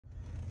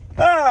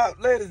Now,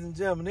 ladies and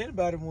gentlemen,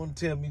 anybody want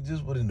to tell me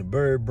just what in the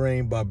bird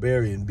brain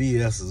barbarian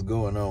BS is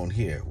going on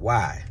here?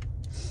 Why?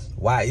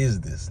 Why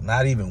is this?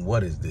 Not even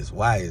what is this?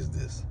 Why is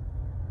this?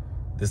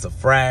 This a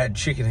fried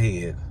chicken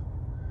head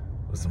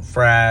with some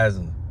fries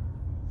and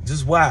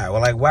just why?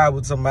 Well, like, why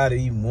would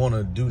somebody even want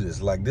to do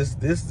this? Like, this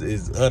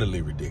is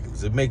utterly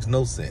ridiculous. It makes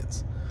no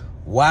sense.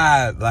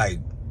 Why? Like,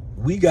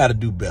 we got to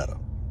do better.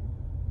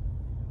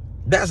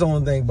 That's the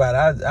only thing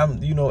about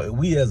it.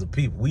 We as a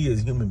people, we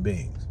as human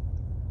beings,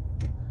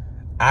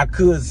 I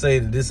could say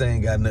that this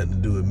ain't got nothing to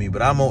do with me,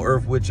 but I'm on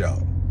Earth with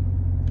y'all.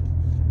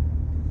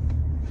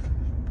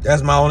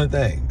 That's my only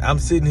thing. I'm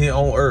sitting here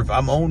on Earth.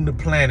 I'm on the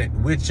planet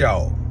with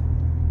y'all.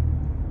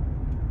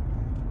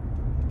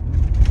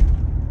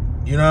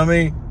 You know what I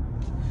mean?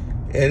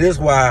 And this is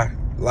why,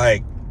 I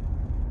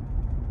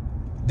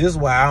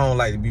don't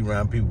like to be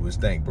around people with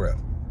stank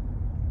breath.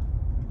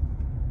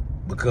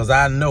 Because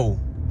I know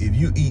if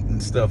you eating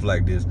stuff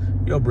like this,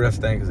 your breath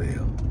stinks as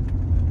hell.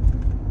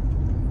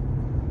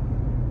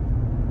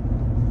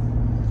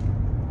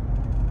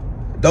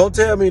 Don't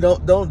tell me,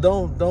 don't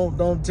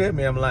tell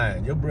me I'm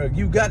lying. Your breath,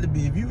 you got to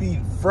be, if you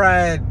eat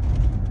fried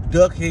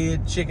duck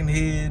head, chicken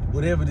head,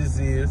 whatever this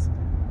is,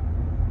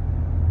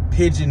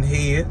 pigeon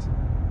head,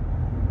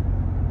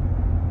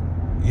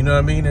 you know what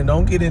I mean? And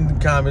don't get in the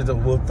comments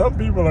of, well, some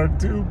people are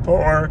too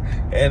poor.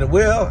 And,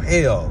 well,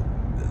 hell,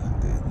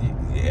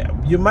 yeah,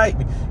 you might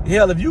be.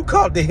 Hell, if you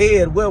caught the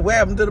head, well, what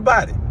happened to the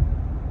body?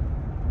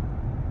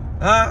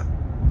 Huh?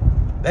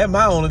 That's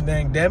my only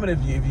thing, damn it.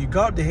 If you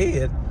caught the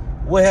head,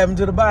 what happened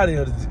to the body?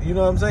 You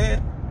know what I'm saying?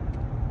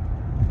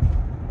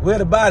 Where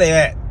the body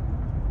at?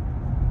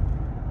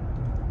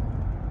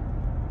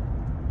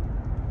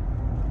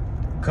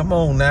 Come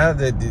on now.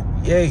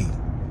 Yay.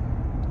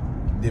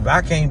 If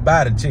I can't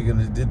buy the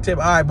chicken, the tip.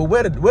 All right, but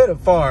where the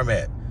farm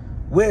at?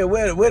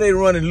 Where they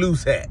running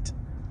loose at?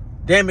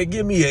 Damn it,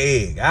 give me an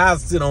egg. I'll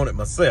sit on it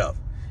myself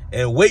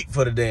and wait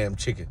for the damn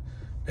chicken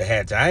to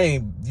hatch. I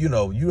ain't,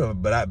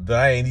 but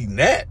I ain't eating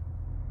that.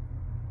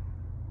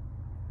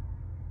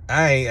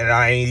 I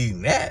ain't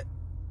eating that.